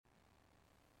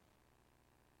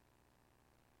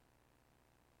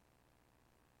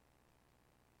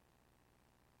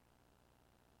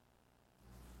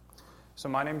So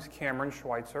my name's Cameron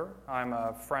Schweitzer. I'm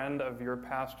a friend of your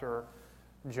pastor,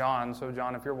 John. So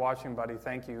John, if you're watching, buddy,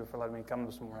 thank you for letting me come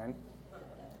this morning.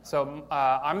 So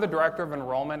I'm the director of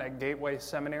enrollment at Gateway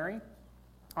Seminary.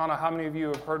 I don't know how many of you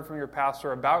have heard from your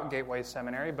pastor about Gateway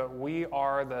Seminary, but we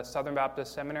are the Southern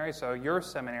Baptist Seminary, so your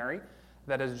seminary,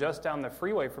 that is just down the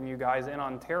freeway from you guys in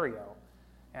Ontario.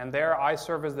 And there I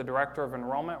serve as the director of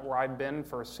enrollment, where I've been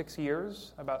for 6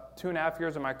 years, about 2.5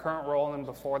 years in my current role, and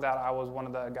before that I was one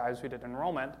of the guys who did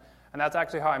enrollment. And that's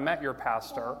actually how I met your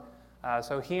pastor.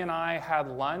 So he and I had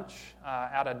lunch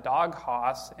at a dog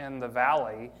house in the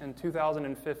valley in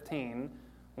 2015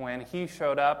 when he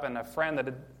showed up and a friend that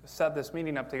had set this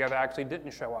meeting up together actually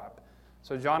didn't show up.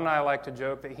 So John and I like to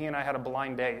joke that he and I had a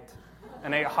blind date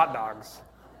and ate hot dogs.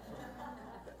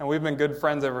 And we've been good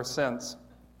friends ever since.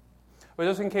 But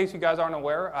just in case you guys aren't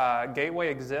aware, Gateway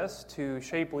exists to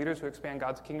shape leaders who expand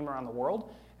God's kingdom around the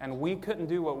world. And we couldn't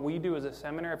do what we do as a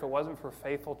seminary if it wasn't for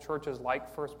faithful churches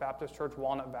like First Baptist Church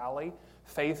Walnut Valley,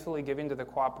 faithfully giving to the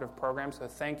cooperative program. So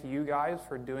thank you guys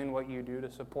for doing what you do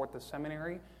to support the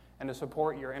seminary and to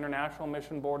support your International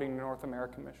Mission Board and your North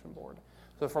American Mission Board.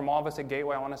 So from all of us at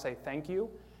Gateway, I want to say thank you.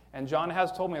 And John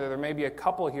has told me that there may be a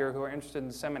couple here who are interested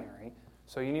in seminary.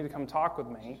 So you need to come talk with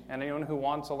me. And anyone who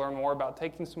wants to learn more about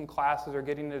taking some classes or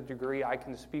getting a degree, I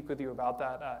can speak with you about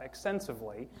that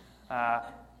extensively.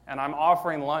 And I'm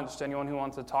offering lunch to anyone who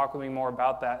wants to talk with me more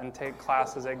about that and take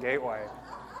classes at Gateway.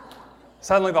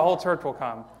 Suddenly the whole church will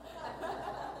come.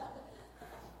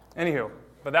 Anywho,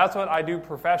 but that's what I do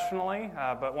professionally.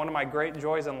 But one of my great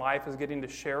joys in life is getting to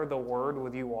share the word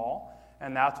with you all.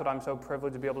 And that's what I'm so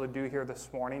privileged to be able to do here this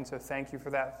morning. So thank you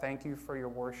for that. Thank you for your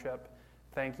worship.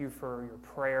 Thank you for your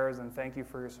prayers, and thank you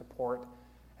for your support,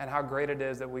 and how great it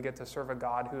is that we get to serve a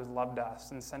God who has loved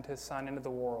us and sent his Son into the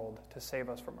world to save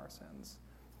us from our sins.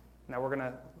 Now we're going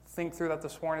to think through that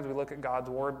this morning as we look at God's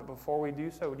word, but before we do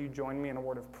so, would you join me in a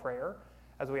word of prayer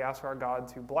as we ask our God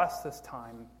to bless this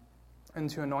time and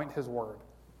to anoint his word.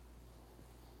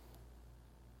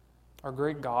 Our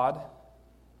great God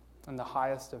in the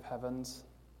highest of heavens,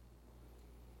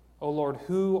 O Lord,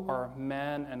 who are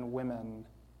men and women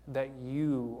that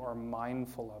you are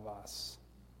mindful of us.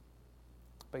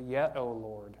 But yet, O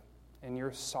Lord, in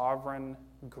your sovereign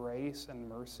grace and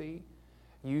mercy,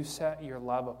 you set your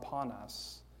love upon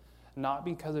us, not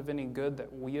because of any good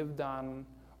that we have done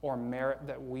or merit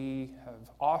that we have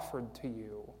offered to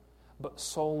you, but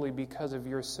solely because of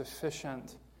your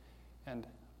sufficient and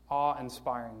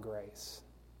awe-inspiring grace.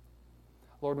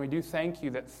 Lord, we do thank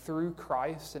you that through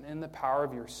Christ and in the power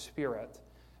of your Spirit,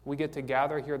 we get to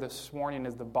gather here this morning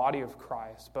as the body of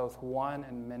Christ, both one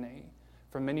and many,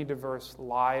 from many diverse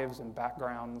lives and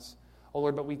backgrounds. Oh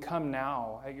Lord, but we come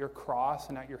now at your cross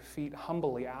and at your feet,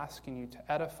 humbly asking you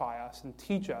to edify us and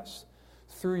teach us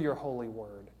through your holy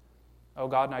word. Oh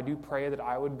God, and I do pray that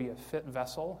I would be a fit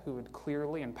vessel who would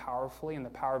clearly and powerfully, in the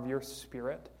power of your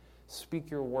Spirit, speak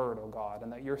your word, oh God,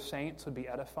 and that your saints would be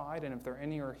edified. And if there are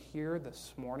any who are here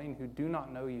this morning who do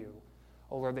not know you,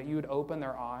 oh Lord, that you would open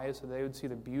their eyes so they would see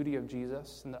the beauty of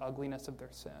Jesus and the ugliness of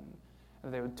their sin,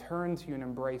 and they would turn to you and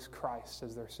embrace Christ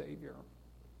as their Savior.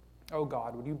 Oh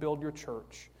God, would you build your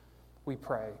church, we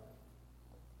pray.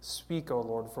 Speak, O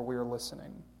Lord, for we are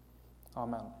listening.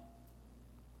 Amen.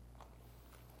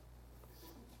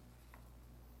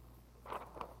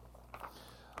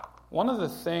 One of the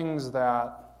things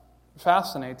that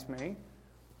fascinates me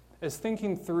is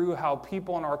thinking through how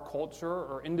people in our culture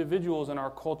or individuals in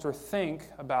our culture think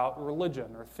about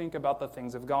religion or think about the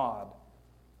things of God.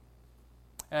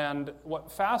 And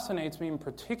what fascinates me in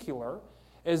particular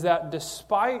is that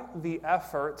despite the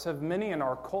efforts of many in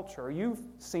our culture, you've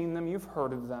seen them, you've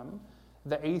heard of them,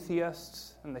 the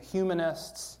atheists and the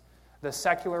humanists, the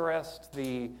secularists,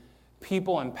 the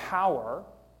people in power,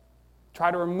 try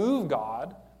to remove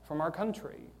God from our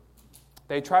country.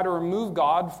 They try to remove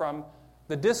God from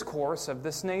the discourse of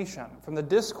this nation, from the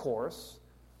discourse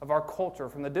of our culture,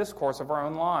 from the discourse of our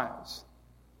own lives.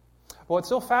 But what's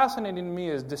still fascinating to me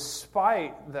is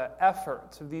despite the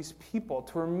efforts of these people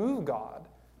to remove God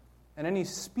and any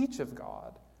speech of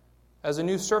God, as a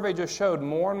new survey just showed,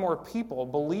 more and more people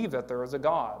believe that there is a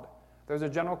God. There's a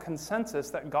general consensus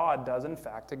that God does in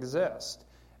fact exist.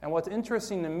 And what's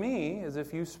interesting to me is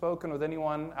if you've spoken with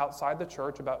anyone outside the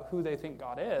church about who they think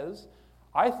God is,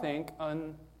 I think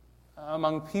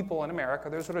among people in America,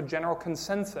 there's sort of general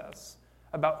consensus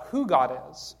about who God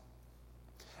is.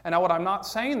 And now what I'm not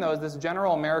saying, though, is this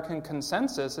general American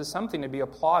consensus is something to be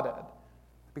applauded,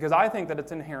 because I think that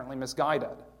it's inherently misguided.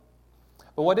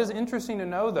 But what is interesting to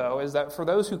know, though, is that for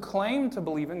those who claim to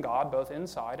believe in God, both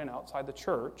inside and outside the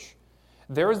church,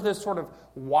 there is this sort of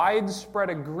widespread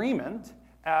agreement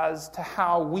as to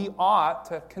how we ought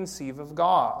to conceive of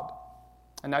God.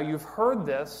 And now you've heard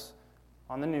this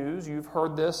on the news, you've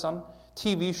heard this on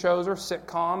TV shows or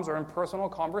sitcoms or in personal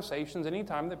conversations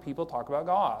anytime that people talk about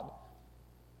God.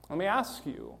 Let me ask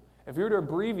you, if you were to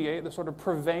abbreviate the sort of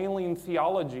prevailing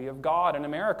theology of God in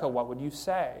America, what would you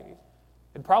say?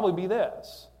 It'd probably be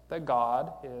this, that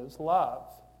God is love.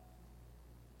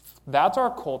 That's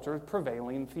our culture's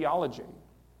prevailing theology.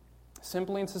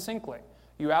 Simply and succinctly.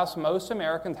 You ask most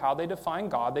Americans how they define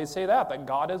God, they say that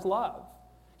God is love.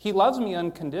 He loves me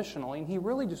unconditionally, and He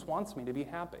really just wants me to be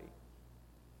happy.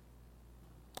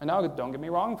 And now, don't get me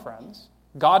wrong, friends.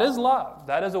 God is love.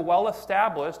 That is a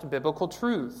well-established biblical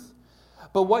truth.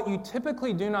 But what you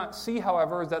typically do not see,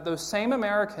 however, is that those same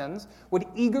Americans would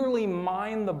eagerly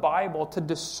mine the Bible to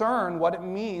discern what it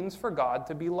means for God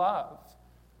to be love.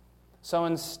 So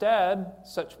instead,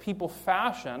 such people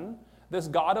fashion this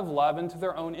God of love into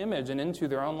their own image and into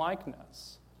their own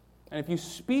likeness. And if you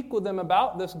speak with them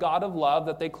about this God of love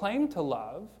that they claim to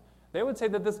love, they would say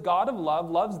that this God of love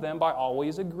loves them by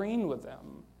always agreeing with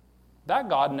them. That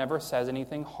God never says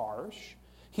anything harsh.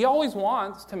 He always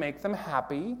wants to make them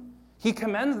happy. He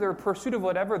commends their pursuit of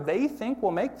whatever they think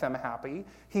will make them happy.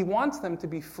 He wants them to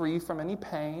be free from any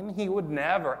pain. He would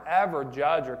never, ever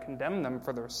judge or condemn them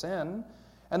for their sin.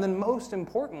 And then most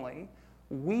importantly,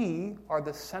 we are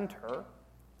the center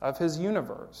of His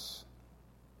universe.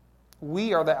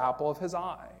 We are the apple of His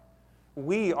eye.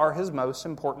 We are His most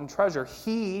important treasure.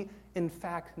 He, in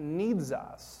fact, needs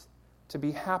us to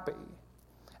be happy.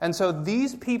 And so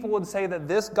these people would say that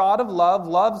this God of love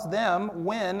loves them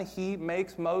when He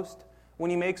makes much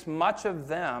of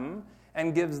them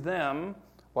and gives them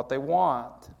what they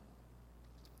want.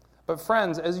 But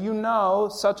friends, as you know,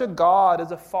 such a God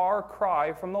is a far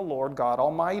cry from the Lord God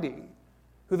Almighty,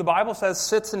 who the Bible says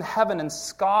sits in heaven and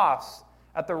scoffs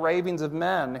at the ravings of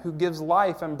men, who gives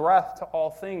life and breath to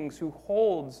all things, who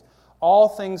holds all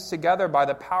things together by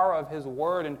the power of His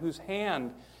word, and whose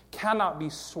hand cannot be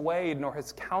swayed nor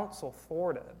His counsel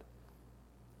thwarted.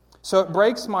 So it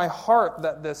breaks my heart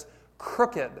that this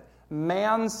crooked,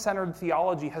 man-centered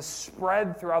theology has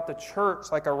spread throughout the church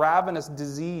like a ravenous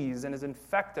disease and has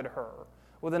infected her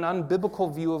with an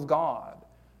unbiblical view of God.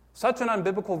 Such an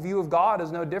unbiblical view of God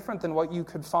is no different than what you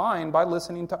could find by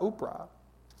listening to Oprah.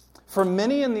 For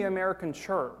many in the American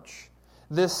church,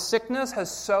 this sickness has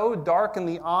so darkened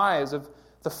the eyes of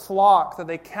the flock that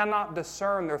they cannot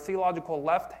discern their theological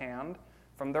left hand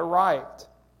from their right.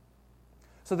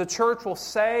 So the church will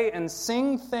say and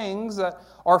sing things that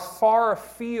are far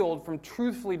afield from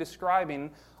truthfully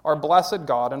describing our blessed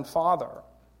God and Father.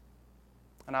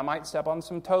 And I might step on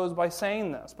some toes by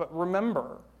saying this, but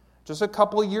remember, just a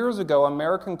couple of years ago,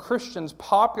 American Christians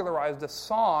popularized a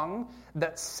song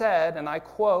that said, and I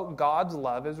quote, "God's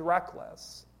love is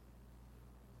reckless."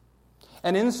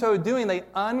 And in so doing, they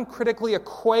uncritically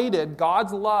equated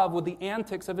God's love with the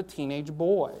antics of a teenage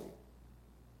boy.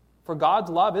 For God's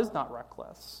love is not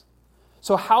reckless.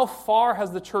 So how far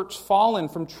has the church fallen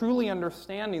from truly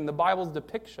understanding the Bible's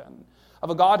depiction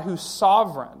of a God who's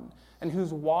sovereign and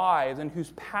who's wise and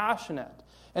who's passionate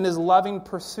in His loving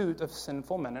pursuit of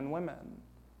sinful men and women?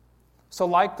 So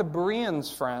like the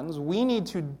Bereans, friends, we need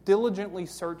to diligently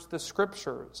search the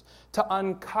Scriptures to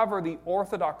uncover the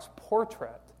orthodox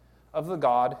portrait of the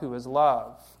God who is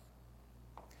love.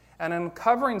 And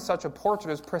uncovering such a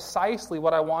portrait is precisely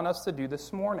what I want us to do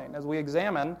this morning as we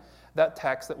examine that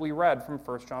text that we read from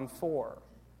 1 John 4.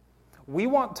 We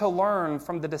want to learn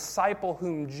from the disciple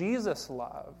whom Jesus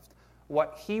loved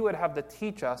what he would have to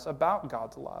teach us about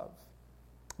God's love.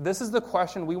 This is the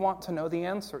question we want to know the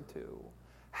answer to.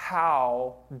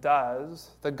 How does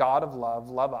the God of love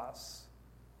love us?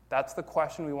 That's the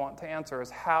question we want to answer, is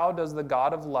how does the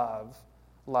God of love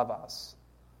us?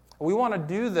 We want to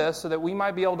do this so that we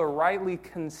might be able to rightly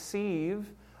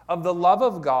conceive of the love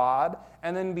of God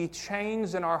and then be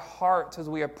changed in our hearts as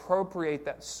we appropriate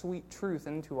that sweet truth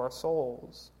into our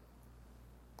souls.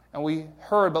 And we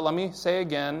heard, but let me say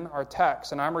again, our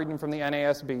text, and I'm reading from the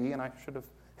NASB, and I should have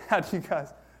had you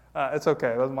guys, it's okay,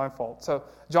 that was my fault. So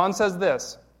John says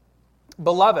this,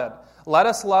 "Beloved, let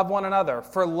us love one another,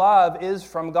 for love is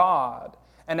from God.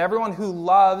 And everyone who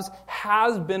loves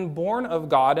has been born of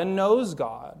God and knows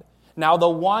God. Now the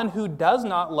one who does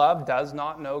not love does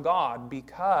not know God,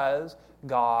 because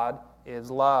God is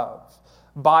love.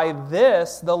 By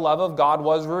this the love of God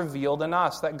was revealed in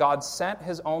us, that God sent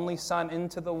His only Son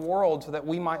into the world so that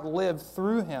we might live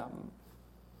through Him.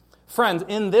 Friends,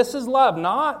 in this is love,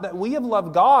 not that we have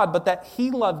loved God, but that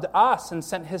He loved us and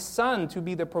sent His Son to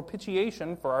be the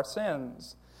propitiation for our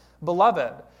sins.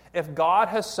 Beloved, if God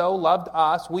has so loved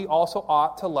us, we also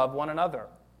ought to love one another.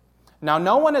 Now,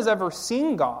 no one has ever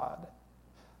seen God,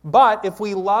 but if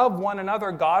we love one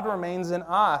another, God remains in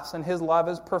us, and his love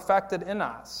is perfected in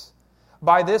us.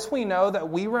 By this we know that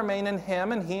we remain in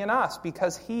him and he in us,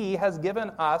 because he has given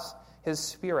us his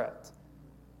Spirit.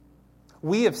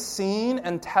 We have seen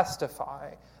and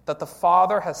testify that the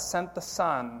Father has sent the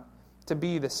Son to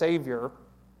be the Savior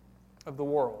of the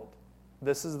world.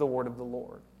 This is the word of the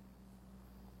Lord.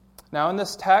 Now, in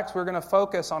this text, we're going to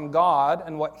focus on God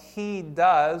and what he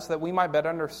does that we might better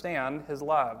understand his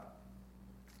love.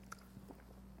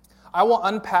 I will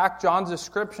unpack John's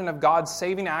description of God's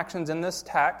saving actions in this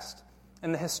text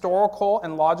in the historical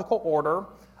and logical order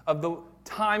of the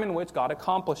time in which God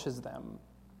accomplishes them.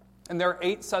 And there are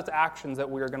 8 such actions that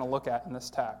we are going to look at in this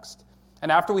text.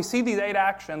 And after we see these 8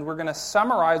 actions, we're going to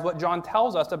summarize what John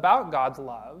tells us about God's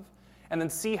love, and then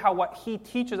see how what he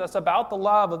teaches us about the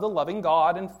love of the loving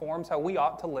God informs how we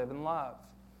ought to live in love.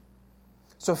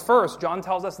 So first, John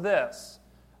tells us this,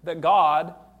 that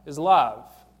God is love.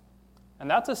 And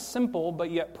that's a simple but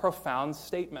yet profound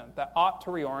statement that ought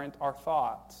to reorient our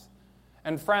thoughts.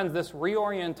 And friends, this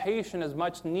reorientation is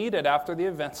much needed after the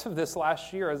events of this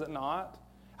last year, is it not?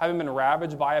 Having been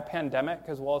ravaged by a pandemic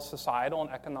as well as societal and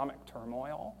economic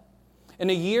turmoil. In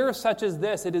a year such as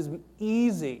this, it is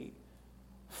easy,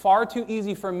 far too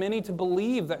easy for many to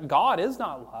believe that God is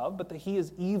not love, but that he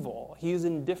is evil, he is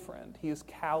indifferent, he is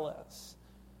callous.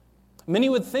 Many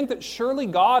would think that surely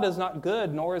God is not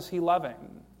good, nor is he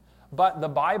loving. But the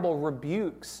Bible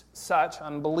rebukes such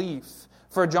unbelief.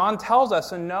 For John tells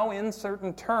us in no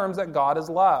uncertain terms that God is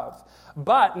love.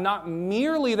 But not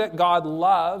merely that God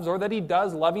loves or that he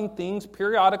does loving things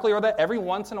periodically or that every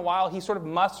once in a while he sort of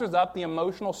musters up the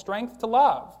emotional strength to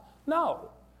love. No.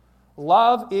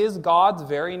 Love is God's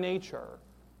very nature.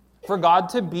 For God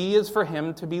to be is for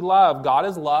him to be loved. God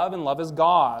is love and love is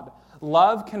God.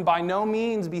 Love can by no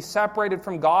means be separated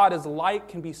from God as light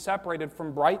can be separated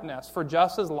from brightness. For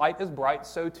just as light is bright,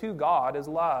 so too God is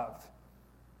love.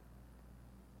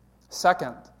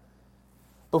 Second,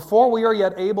 before we are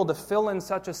yet able to fill in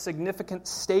such a significant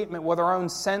statement with our own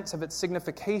sense of its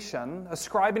signification,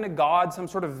 ascribing to God some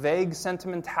sort of vague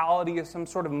sentimentality or some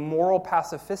sort of moral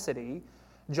pacificity,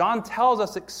 John tells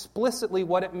us explicitly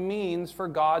what it means for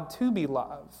God to be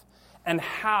love and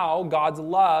how God's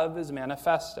love is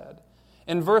manifested.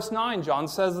 In verse 9, John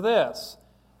says this,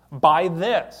 By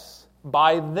this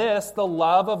the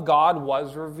love of God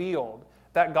was revealed,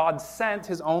 that God sent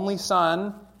his only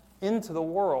Son into the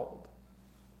world.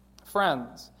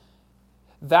 Friends,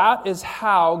 that is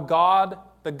how God,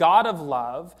 the God of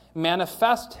love,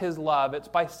 manifests his love. It's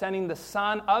by sending the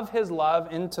Son of his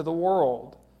love into the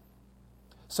world.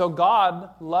 So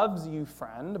God loves you,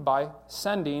 friend, by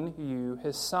sending you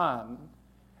his Son.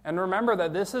 And remember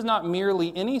that this is not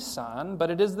merely any Son, but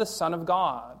it is the Son of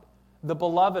God, the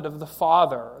beloved of the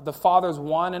Father's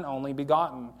one and only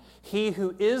begotten. He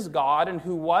who is God and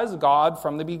who was God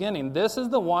from the beginning. This is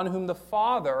the one whom the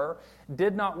Father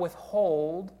did not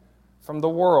withhold from the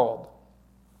world.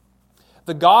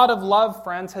 The God of love,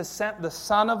 friends, has sent the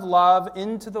Son of love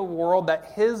into the world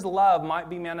that his love might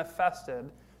be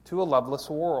manifested to a loveless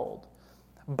world.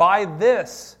 By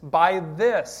this,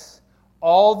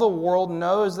 all the world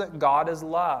knows that God is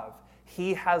love.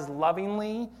 He has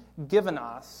lovingly given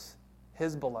us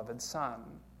his beloved Son.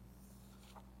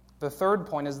 The third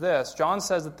point is this. John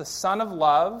says that the Son of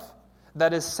love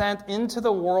that is sent into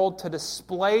the world to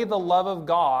display the love of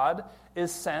God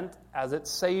is sent as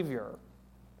its Savior.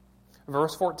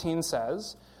 Verse 14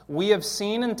 says, We have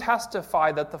seen and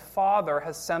testified that the Father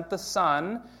has sent the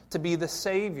Son to be the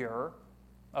Savior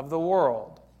of the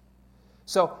world.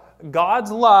 So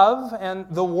God's love and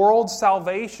the world's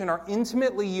salvation are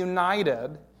intimately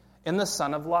united in the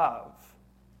Son of love.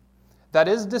 That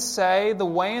is to say, the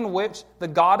way in which the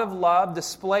God of love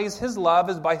displays his love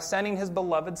is by sending his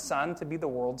beloved Son to be the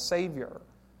world's Savior.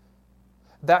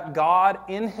 That God,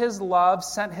 in his love,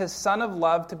 sent his Son of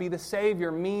love to be the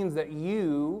Savior means that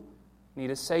you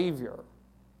need a Savior.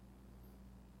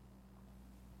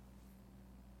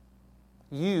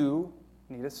 You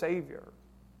need a Savior.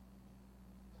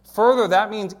 Further, that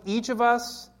means each of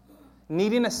us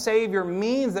needing a Savior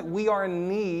means that we are in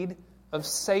need of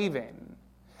saving.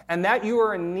 And that you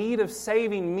are in need of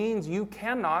saving means you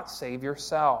cannot save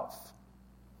yourself.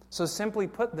 So simply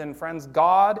put then, friends,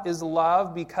 God is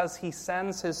love because he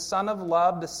sends his Son of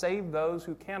love to save those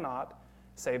who cannot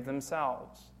save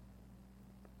themselves.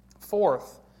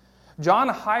 Fourth, John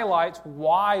highlights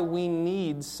why we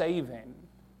need saving.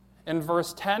 In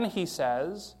verse 10 he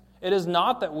says, It is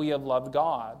not that we have loved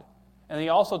God. And he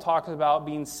also talks about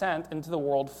being sent into the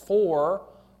world for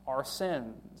our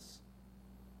sins.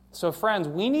 So friends,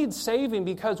 we need saving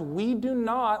because we do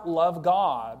not love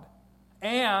God,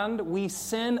 and we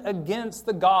sin against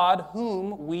the God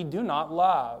whom we do not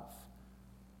love.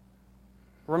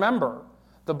 Remember,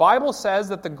 the Bible says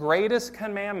that the greatest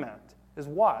commandment is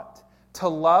what? To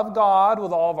love God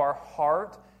with all of our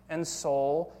heart and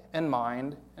soul and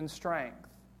mind and strength.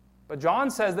 But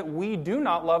John says that we do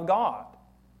not love God.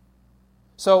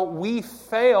 So we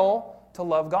fail to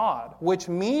love God, which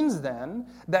means then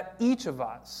that each of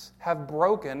us have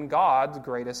broken God's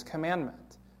greatest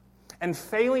commandment. And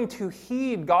failing to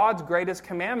heed God's greatest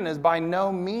commandment is by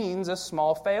no means a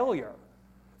small failure.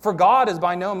 For God is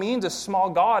by no means a small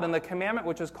God, and the commandment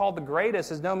which is called the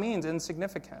greatest is no means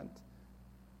insignificant.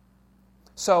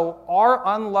 So our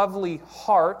unlovely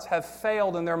hearts have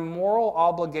failed in their moral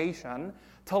obligation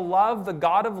to love the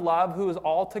God of love who is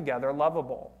altogether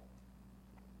lovable.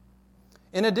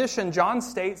 In addition, John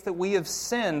states that we have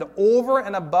sinned over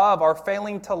and above our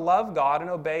failing to love God and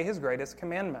obey His greatest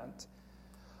commandment.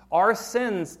 Our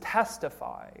sins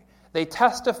testify. They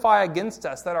testify against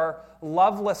us that our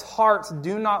loveless hearts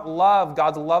do not love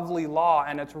God's lovely law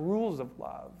and its rules of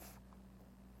love.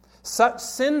 Such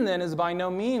sin, then, is by no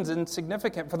means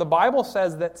insignificant, for the Bible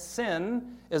says that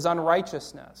sin is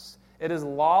unrighteousness. It is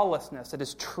lawlessness. It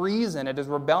is treason. It is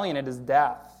rebellion. It is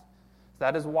death.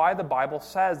 That is why the Bible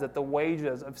says that the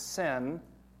wages of sin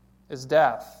is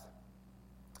death.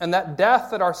 And that death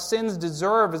that our sins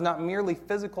deserve is not merely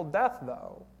physical death,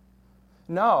 though.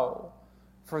 No,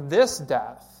 for this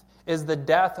death is the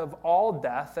death of all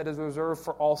death that is reserved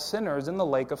for all sinners in the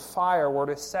lake of fire, where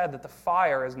it is said that the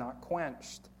fire is not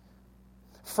quenched.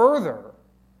 Further,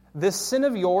 this sin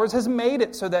of yours has made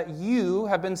it so that you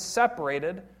have been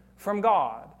separated from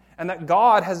God, and that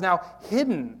God has now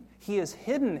hidden. He has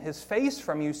hidden His face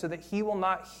from you so that He will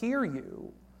not hear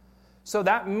you. So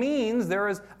that means there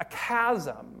is a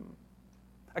chasm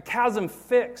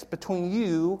fixed between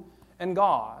you and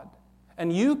God.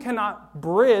 And you cannot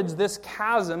bridge this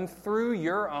chasm through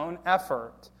your own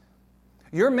effort.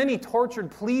 Your many tortured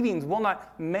pleadings will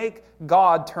not make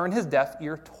God turn His deaf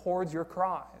ear towards your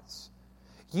cries.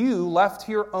 You, left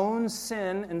to your own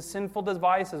sin and sinful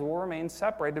devices, will remain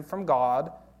separated from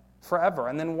God forever.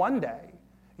 And then one day,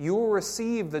 you will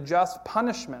receive the just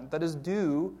punishment that is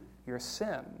due your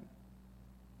sin.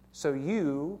 So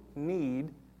you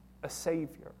need a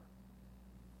Savior.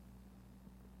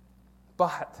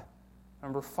 But,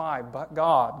 number 5, but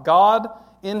God. God,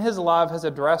 in His love, has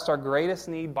addressed our greatest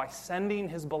need by sending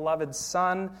His beloved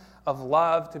Son of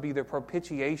love to be the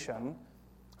propitiation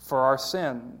for our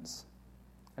sins.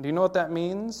 And do you know what that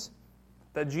means?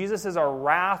 That Jesus is our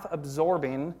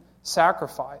wrath-absorbing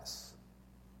sacrifice.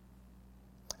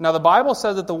 Now, the Bible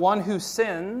says that the one who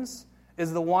sins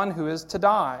is the one who is to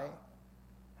die.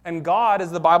 And God,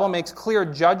 as the Bible makes clear,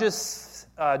 judges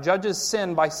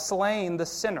sin by slaying the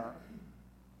sinner.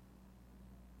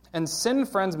 And sin,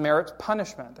 friends, merits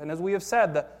punishment. And as we have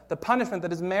said, the punishment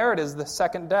that is merited is the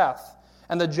second death.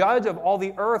 And the judge of all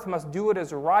the earth must do what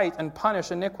is right and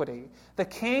punish iniquity. The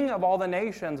king of all the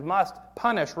nations must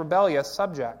punish rebellious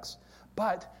subjects.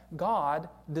 But God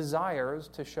desires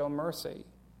to show mercy.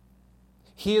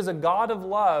 He is a God of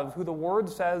love who the Word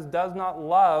says does not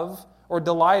love or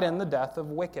delight in the death of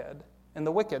the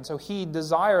wicked. So He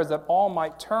desires that all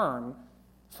might turn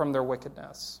from their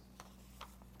wickedness.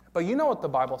 But you know what the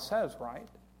Bible says, right?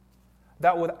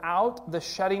 That without the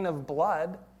shedding of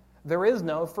blood, there is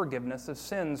no forgiveness of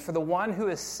sins. For the one who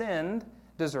has sinned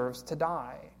deserves to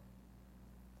die.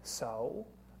 So,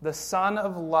 the Son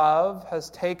of love has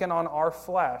taken on our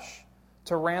flesh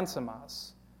to ransom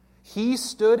us. He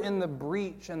stood in the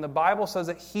breach, and the Bible says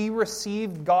that He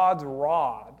received God's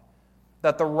rod,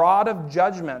 that the rod of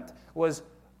judgment was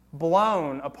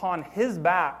blown upon His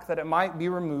back that it might be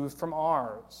removed from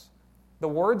ours. The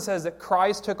Word says that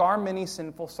Christ took our many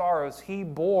sinful sorrows. He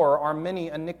bore our many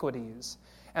iniquities.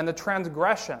 And the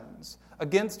transgressions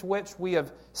against which we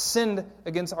have sinned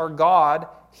against our God,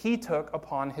 He took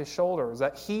upon His shoulders,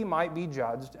 that He might be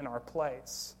judged in our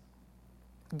place.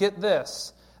 Get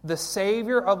this. The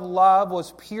Savior of love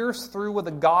was pierced through with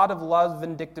the God of love's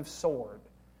vindictive sword.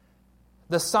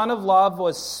 The Son of love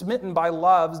was smitten by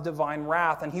love's divine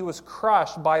wrath, and He was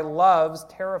crushed by love's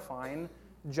terrifying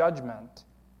judgment.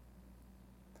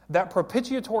 That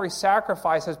propitiatory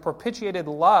sacrifice has propitiated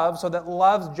love so that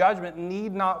love's judgment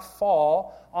need not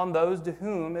fall on those to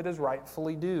whom it is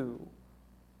rightfully due.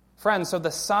 Friends, so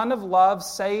the Son of love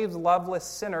saves loveless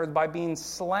sinners by being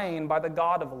slain by the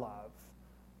God of love.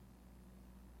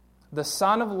 The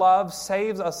Son of love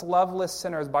saves us loveless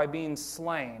sinners by being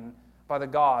slain by the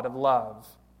God of love.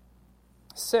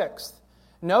 6th,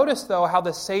 Notice, though, how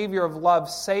the Savior of love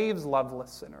saves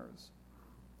loveless sinners.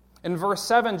 In verse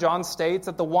 7, John states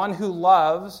that the one who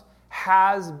loves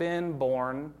has been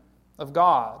born of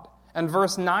God. And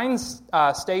verse 9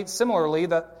 states similarly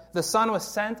that the Son was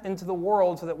sent into the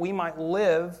world so that we might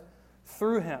live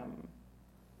through him.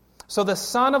 So the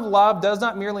Son of love does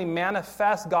not merely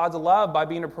manifest God's love by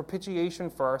being a propitiation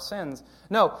for our sins.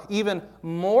 No, even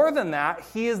more than that,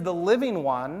 he is the living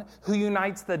one who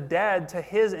unites the dead to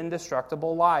his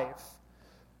indestructible life.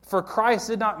 For Christ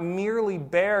did not merely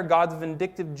bear God's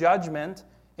vindictive judgment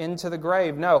into the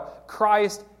grave. No,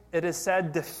 Christ, it is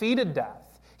said, defeated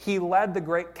death. He led the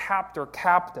great captor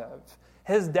captive.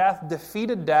 His death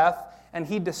defeated death, and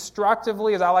he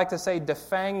destructively, as I like to say,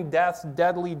 defanged death's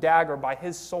deadly dagger by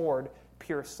his sword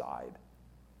pierced side.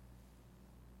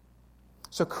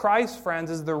 So Christ,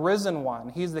 friends, is the risen one.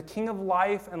 He's the King of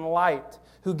life and light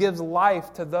who gives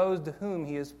life to those to whom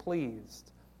he is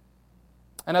pleased.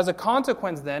 And as a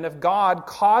consequence, then, if God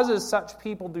causes such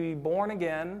people to be born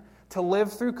again, to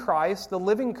live through Christ, the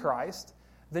living Christ,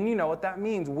 then you know what that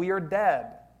means. We are dead.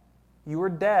 You are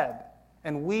dead.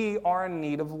 And we are in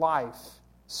need of life.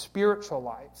 Spiritual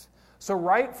life. So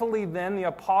rightfully then, the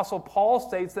Apostle Paul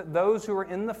states that those who are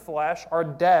in the flesh are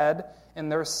dead in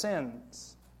their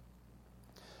sins.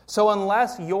 So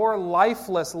unless your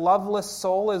lifeless, loveless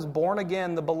soul is born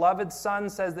again, the beloved Son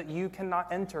says that you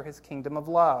cannot enter his kingdom of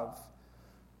love.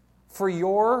 For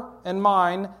your and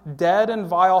mine dead and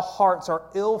vile hearts are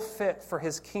ill fit for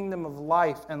his kingdom of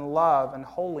life and love and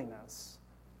holiness.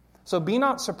 So be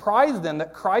not surprised then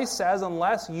that Christ says,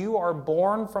 unless you are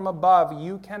born from above,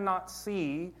 you cannot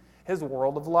see his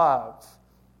world of love.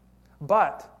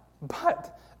 But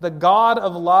the God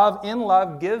of love in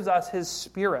love gives us his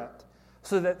Spirit,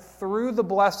 so that through the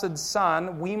blessed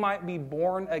Son we might be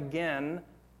born again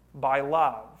by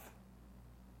love.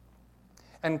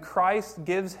 And Christ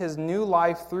gives his new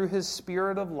life through his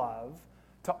Spirit of love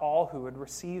to all who would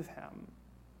receive him.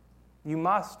 You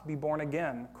must be born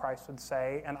again, Christ would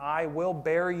say, and I will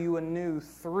bear you anew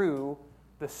through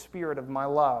the Spirit of my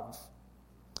love.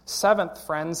 Seventh,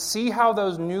 friends, see how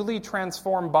those newly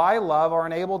transformed by love are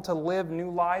enabled to live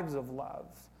new lives of love.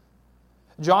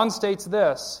 John states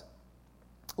this,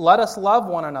 "Let us love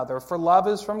one another, for love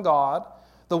is from God.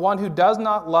 The one who does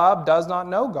not love does not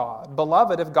know God.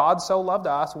 Beloved, if God so loved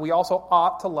us, we also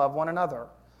ought to love one another.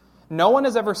 No one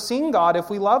has ever seen God if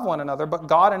we love one another, but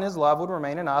God in his love would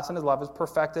remain in us, and his love is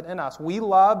perfected in us. We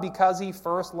love because he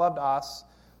first loved us.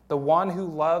 The one who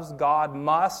loves God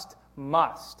must.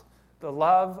 The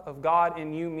love of God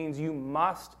in you means you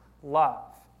must love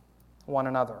one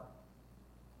another."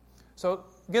 So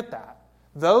get that.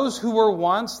 Those who were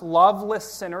once loveless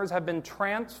sinners have been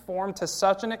transformed to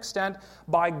such an extent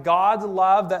by God's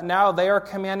love that now they are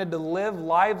commanded to live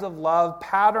lives of love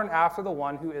patterned after the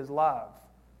one who is love.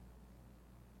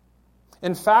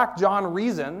 In fact, John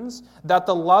reasons that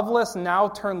the loveless now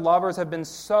turned lovers have been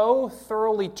so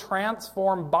thoroughly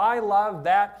transformed by love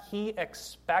that he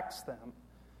expects them.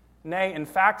 Nay, in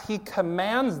fact, he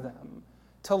commands them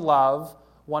to love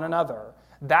one another.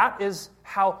 That is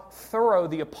how thorough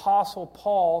the Apostle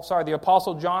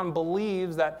John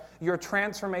believes that your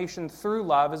transformation through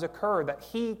love has occurred, that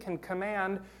he can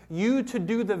command you to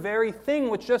do the very thing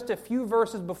which just a few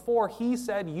verses before he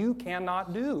said you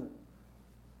cannot do.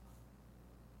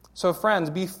 So friends,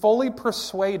 be fully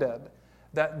persuaded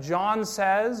that John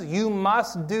says you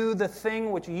must do the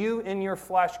thing which you in your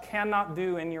flesh cannot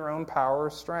do in your own power or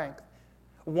strength.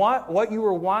 What you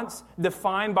were once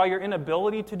defined by your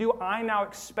inability to do, I now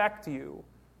expect you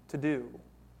to do.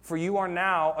 For you are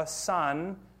now a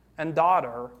son and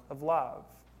daughter of love.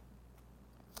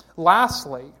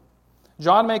 Lastly,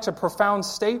 John makes a profound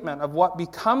statement of what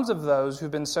becomes of those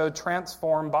who've been so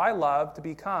transformed by love to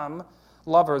become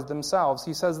lovers themselves.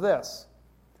 He says this,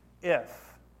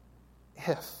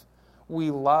 if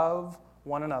we love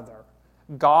one another,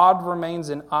 God remains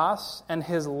in us, and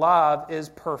his love is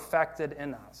perfected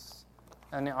in us.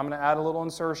 And I'm going to add a little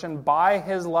insertion. By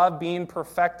his love being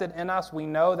perfected in us, we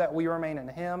know that we remain in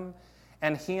him,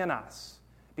 and he in us,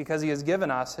 because he has given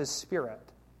us his Spirit.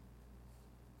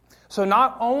 So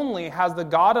not only has the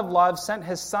God of love sent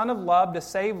his Son of love to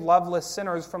save loveless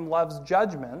sinners from love's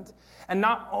judgment, and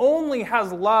not only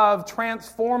has love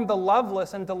transformed the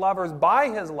loveless into lovers by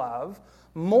his love,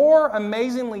 more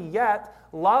amazingly yet,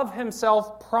 love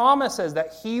himself promises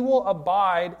that he will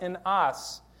abide in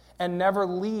us and never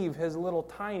leave his little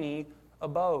tiny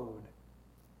abode.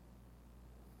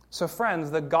 So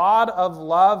friends, the God of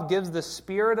love gives the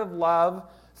Spirit of love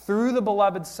through the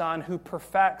beloved Son who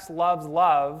perfects love's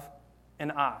love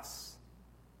in us.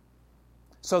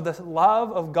 So the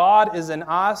love of God is in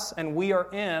us, and we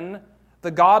are in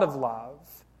the God of love.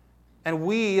 And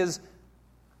we, as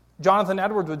Jonathan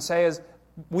Edwards would say, is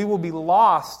we will be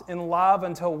lost in love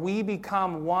until we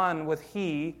become one with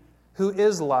He who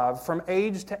is love. From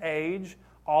age to age,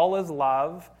 all is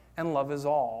love, and love is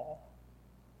all.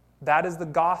 That is the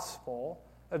gospel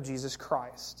of Jesus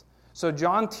Christ. So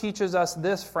John teaches us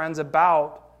this, friends,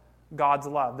 about God's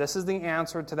love. This is the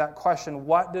answer to that question.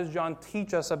 What does John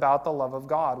teach us about the love of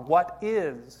God? What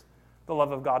is the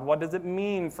love of God? What does it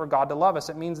mean for God to love us?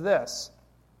 It means this.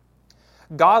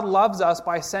 God loves us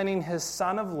by sending His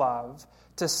Son of love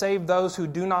to save those who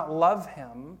do not love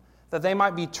Him, that they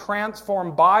might be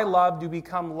transformed by love to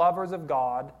become lovers of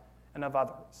God and of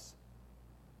others.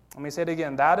 Let me say it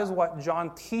again. That is what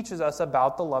John teaches us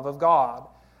about the love of God.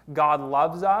 God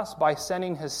loves us by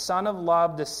sending His Son of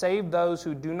love to save those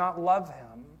who do not love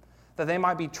Him, that they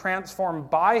might be transformed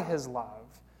by His love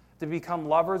to become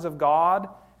lovers of God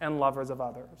and lovers of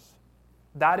others.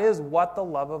 That is what the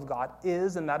love of God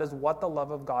is, and that is what the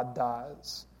love of God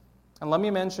does. And let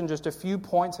me mention just a few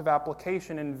points of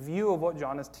application in view of what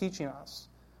John is teaching us.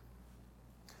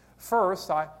 First,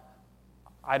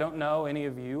 I don't know any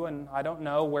of you, and I don't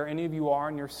know where any of you are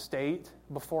in your state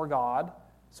before God.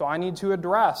 So I need to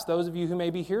address those of you who may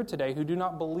be here today who do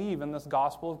not believe in this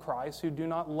gospel of Christ, who do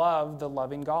not love the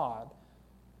loving God.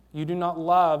 You do not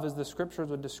love, as the Scriptures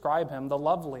would describe Him, the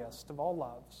loveliest of all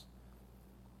loves.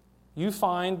 You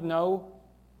find no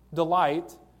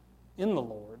delight in the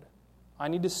Lord. I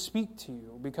need to speak to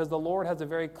you because the Lord has a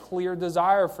very clear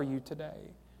desire for you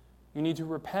today. You need to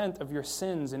repent of your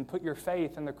sins and put your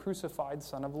faith in the crucified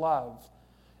Son of love.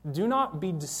 Do not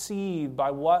be deceived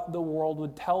by what the world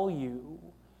would tell you.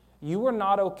 You are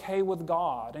not okay with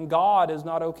God, and God is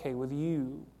not okay with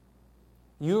you.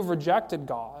 You have rejected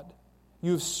God.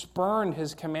 You have spurned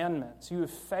His commandments. You have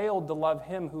failed to love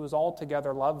Him who is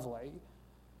altogether lovely.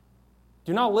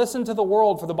 Do not listen to the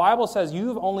world, for the Bible says you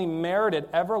have only merited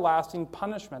everlasting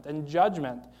punishment and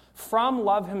judgment from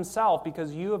love Himself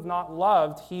because you have not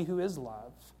loved He who is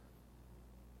love.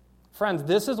 Friends,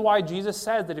 this is why Jesus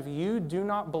said that if you do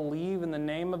not believe in the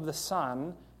name of the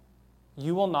Son,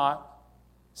 you will not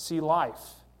see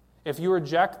life. If you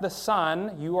reject the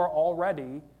Son, you are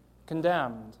already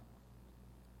condemned.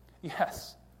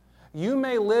 Yes, you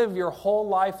may live your whole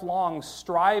life long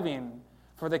striving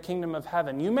for the kingdom of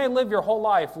heaven. You may live your whole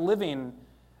life living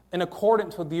in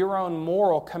accordance with your own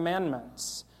moral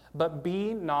commandments, but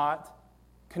be not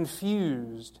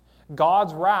confused.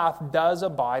 God's wrath does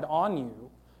abide on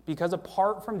you, because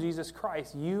apart from Jesus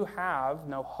Christ, you have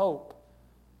no hope.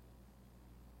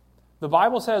 The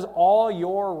Bible says all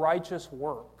your righteous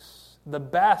works, the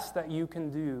best that you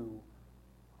can do,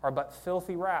 are but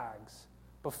filthy rags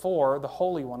before the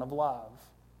Holy One of love.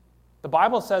 The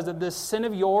Bible says that this sin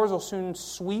of yours will soon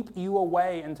sweep you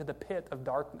away into the pit of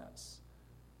darkness.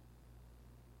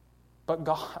 But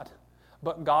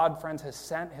God, friends, has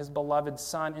sent His beloved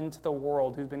Son into the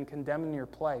world who's been condemned in your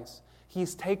place.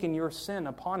 He's taken your sin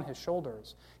upon His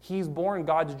shoulders. He's borne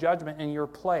God's judgment in your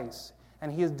place.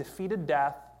 And He has defeated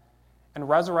death and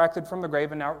resurrected from the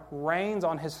grave and now reigns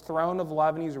on His throne of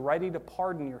love, and He's ready to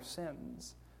pardon your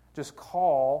sins. Just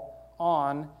call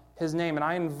on His name. And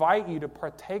I invite you to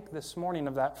partake this morning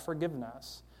of that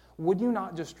forgiveness. Would you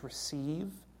not just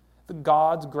receive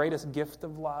God's greatest gift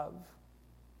of love?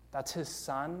 That's His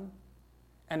Son,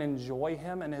 and enjoy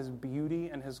Him and His beauty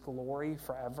and His glory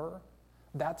forever.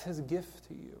 That's His gift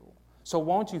to you. So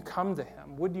won't you come to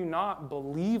Him? Would you not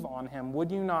believe on Him?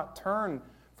 Would you not turn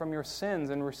from your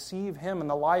sins and receive Him and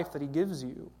the life that He gives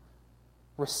you?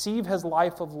 Receive His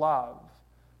life of love,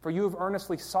 for you have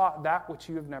earnestly sought that which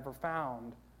you have never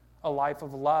found, a life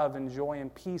of love and joy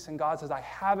and peace. And God says, I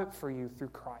have it for you through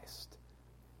Christ.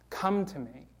 Come to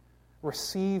me,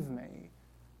 receive me,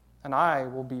 and I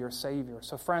will be your Savior.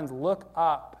 So friends, look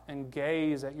up and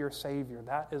gaze at your Savior.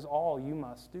 That is all you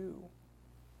must do.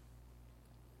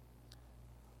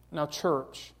 Now,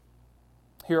 church,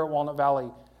 here at Walnut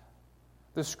Valley,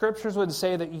 the Scriptures would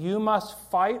say that you must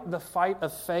fight the fight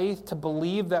of faith to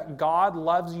believe that God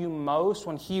loves you most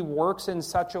when He works in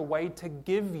such a way to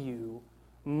give you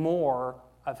more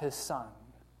of His Son.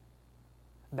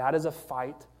 That is a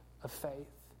fight of faith.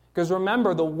 Because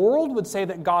remember, the world would say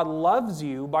that God loves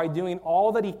you by doing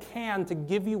all that He can to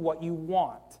give you what you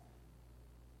want.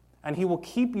 And He will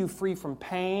keep you free from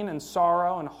pain and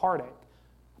sorrow and heartache.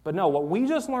 But no, what we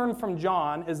just learned from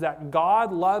John is that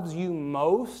God loves you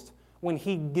most when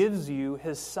He gives you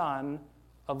His Son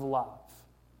of love.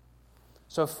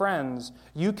 So friends,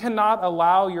 you cannot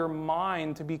allow your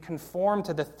mind to be conformed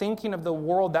to the thinking of the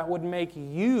world that would make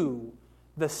you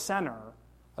the center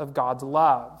of God's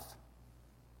love.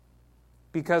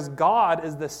 Because God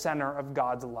is the center of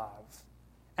God's love.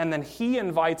 And then he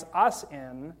invites us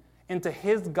into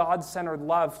his God-centered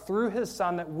love through his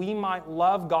Son, that we might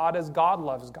love God as God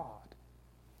loves God.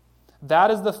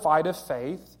 That is the fight of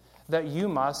faith that you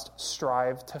must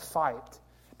strive to fight.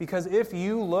 Because if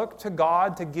you look to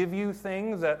God to give you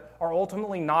things that are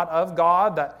ultimately not of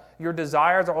God, that your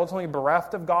desires are ultimately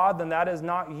bereft of God, then that is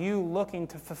not you looking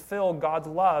to fulfill God's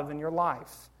love in your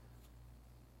life.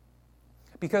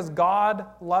 Because God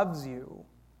loves you.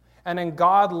 And in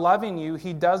God loving you,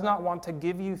 he does not want to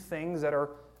give you things that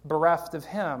are bereft of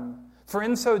him. For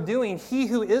in so doing, he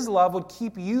who is love would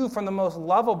keep you from the most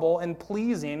lovable and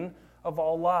pleasing of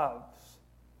all loves.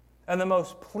 And the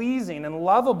most pleasing and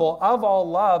lovable of all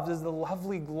loves is the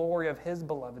lovely glory of his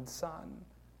beloved Son.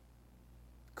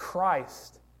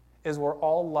 Christ is where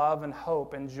all love and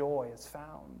hope and joy is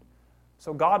found.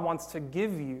 So God wants to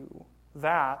give you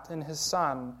that in his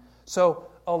Son. So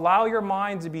allow your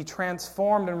mind to be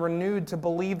transformed and renewed to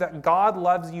believe that God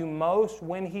loves you most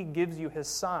when he gives you his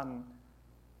Son.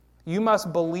 You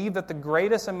must believe that the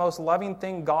greatest and most loving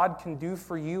thing God can do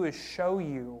for you is show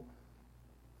you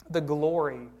the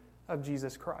glory of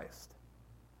Jesus Christ.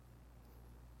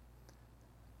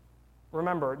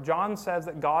 Remember, John says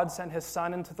that God sent his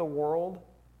Son into the world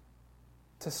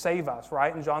to save us,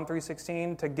 right? In John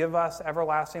 3:16, to give us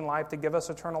everlasting life, to give us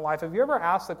eternal life. Have you ever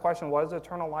asked the question, what does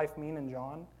eternal life mean in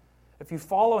John? If you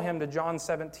follow him to John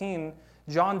 17,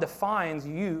 John defines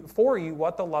for you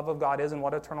what the love of God is and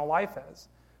what eternal life is.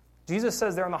 Jesus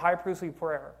says there in the high priestly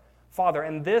prayer, Father,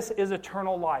 and this is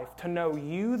eternal life, to know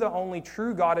you, the only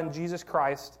true God, and Jesus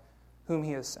Christ, whom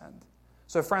he has sent.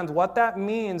 So friends, what that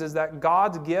means is that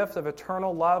God's gift of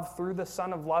eternal love through the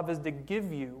Son of love is to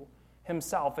give you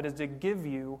himself. It is to give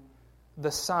you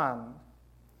the Son.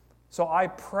 So I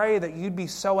pray that you'd be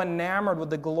so enamored with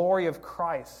the glory of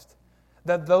Christ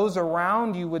that those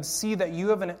around you would see that you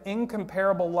have an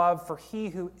incomparable love for he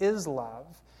who is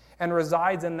love and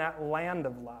resides in that land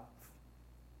of love.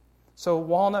 So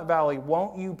Walnut Valley,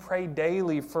 won't you pray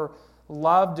daily for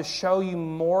love to show you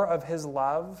more of his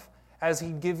love as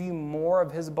he give you more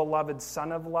of his beloved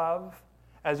Son of love,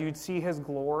 as you'd see his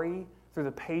glory through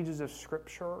the pages of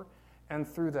Scripture and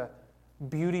through the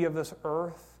beauty of this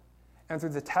earth and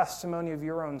through the testimony of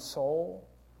your own soul?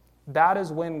 That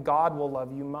is when God will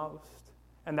love you most.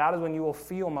 And that is when you will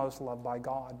feel most loved by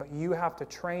God. But you have to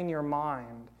train your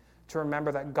mind to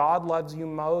remember that God loves you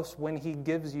most when he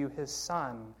gives you his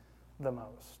Son the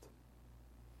most.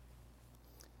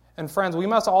 And friends, we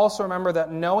must also remember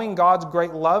that knowing God's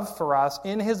great love for us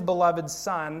in his beloved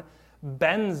Son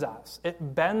bends us.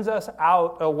 It bends us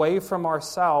out away from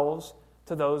ourselves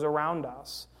to those around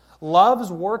us.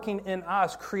 Love's working in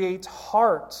us creates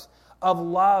hearts of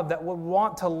love that would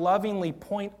want to lovingly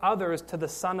point others to the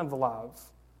Son of love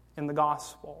in the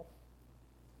gospel.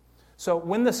 So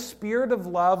when the Spirit of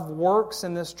love works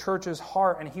in this church's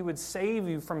heart and he would save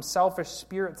you from selfish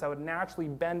spirits that would naturally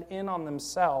bend in on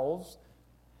themselves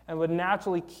and would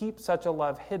naturally keep such a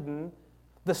love hidden,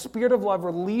 the Spirit of love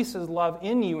releases love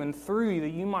in you and through you that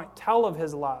you might tell of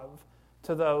his love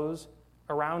to those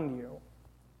around you.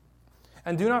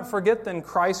 And do not forget then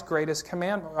Christ's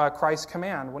command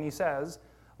when he says,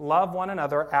 love one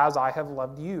another as I have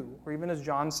loved you. Or even as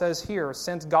John says here,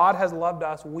 since God has loved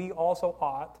us, we also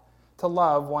ought to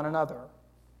love one another.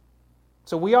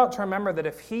 So we ought to remember that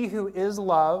if he who is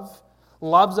love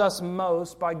loves us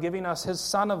most by giving us his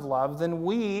Son of love, then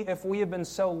we, if we have been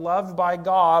so loved by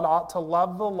God, ought to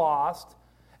love the lost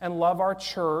and love our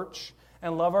church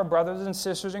and love our brothers and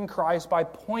sisters in Christ by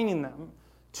pointing them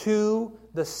to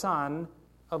the Son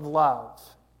of love.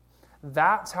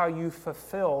 That's how you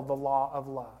fulfill the law of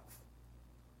love,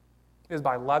 is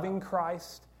by loving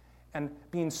Christ and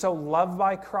being so loved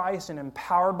by Christ and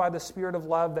empowered by the Spirit of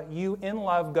love that you, in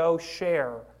love, go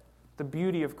share the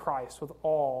beauty of Christ with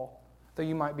all that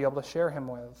you might be able to share him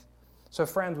with. So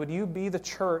friends, would you be the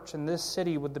church in this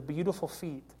city with the beautiful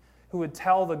feet who would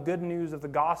tell the good news of the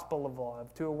gospel of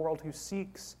love to a world who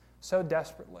seeks so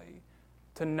desperately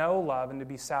to know love and to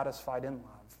be satisfied in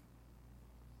love?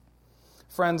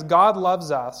 Friends, God loves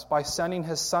us by sending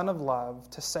his Son of love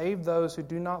to save those who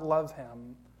do not love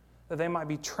him, that they might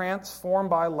be transformed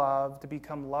by love to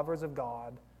become lovers of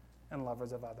God and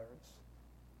lovers of others.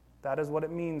 That is what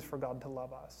it means for God to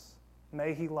love us.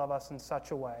 May he love us in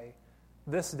such a way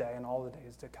this day and all the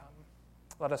days to come.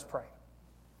 Let us pray.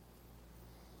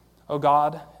 O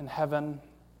God in heaven,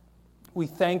 we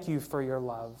thank you for your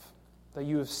love, that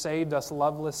you have saved us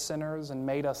loveless sinners and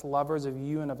made us lovers of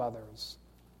you and of others.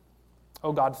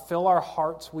 O God, fill our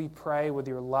hearts, we pray, with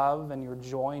your love and your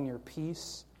joy and your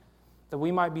peace, that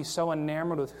we might be so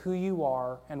enamored with who you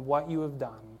are and what you have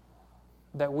done,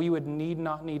 that we would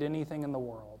not need anything in the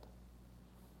world.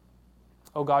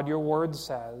 Oh God, your word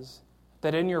says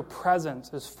that in your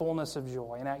presence is fullness of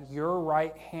joy, and at your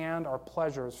right hand are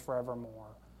pleasures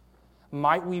forevermore.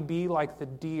 Might we be like the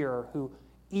deer who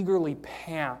eagerly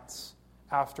pants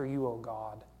after you, O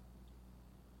God.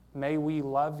 May we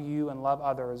love you and love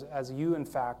others as you, in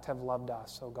fact, have loved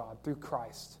us, O God, through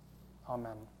Christ.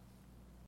 Amen.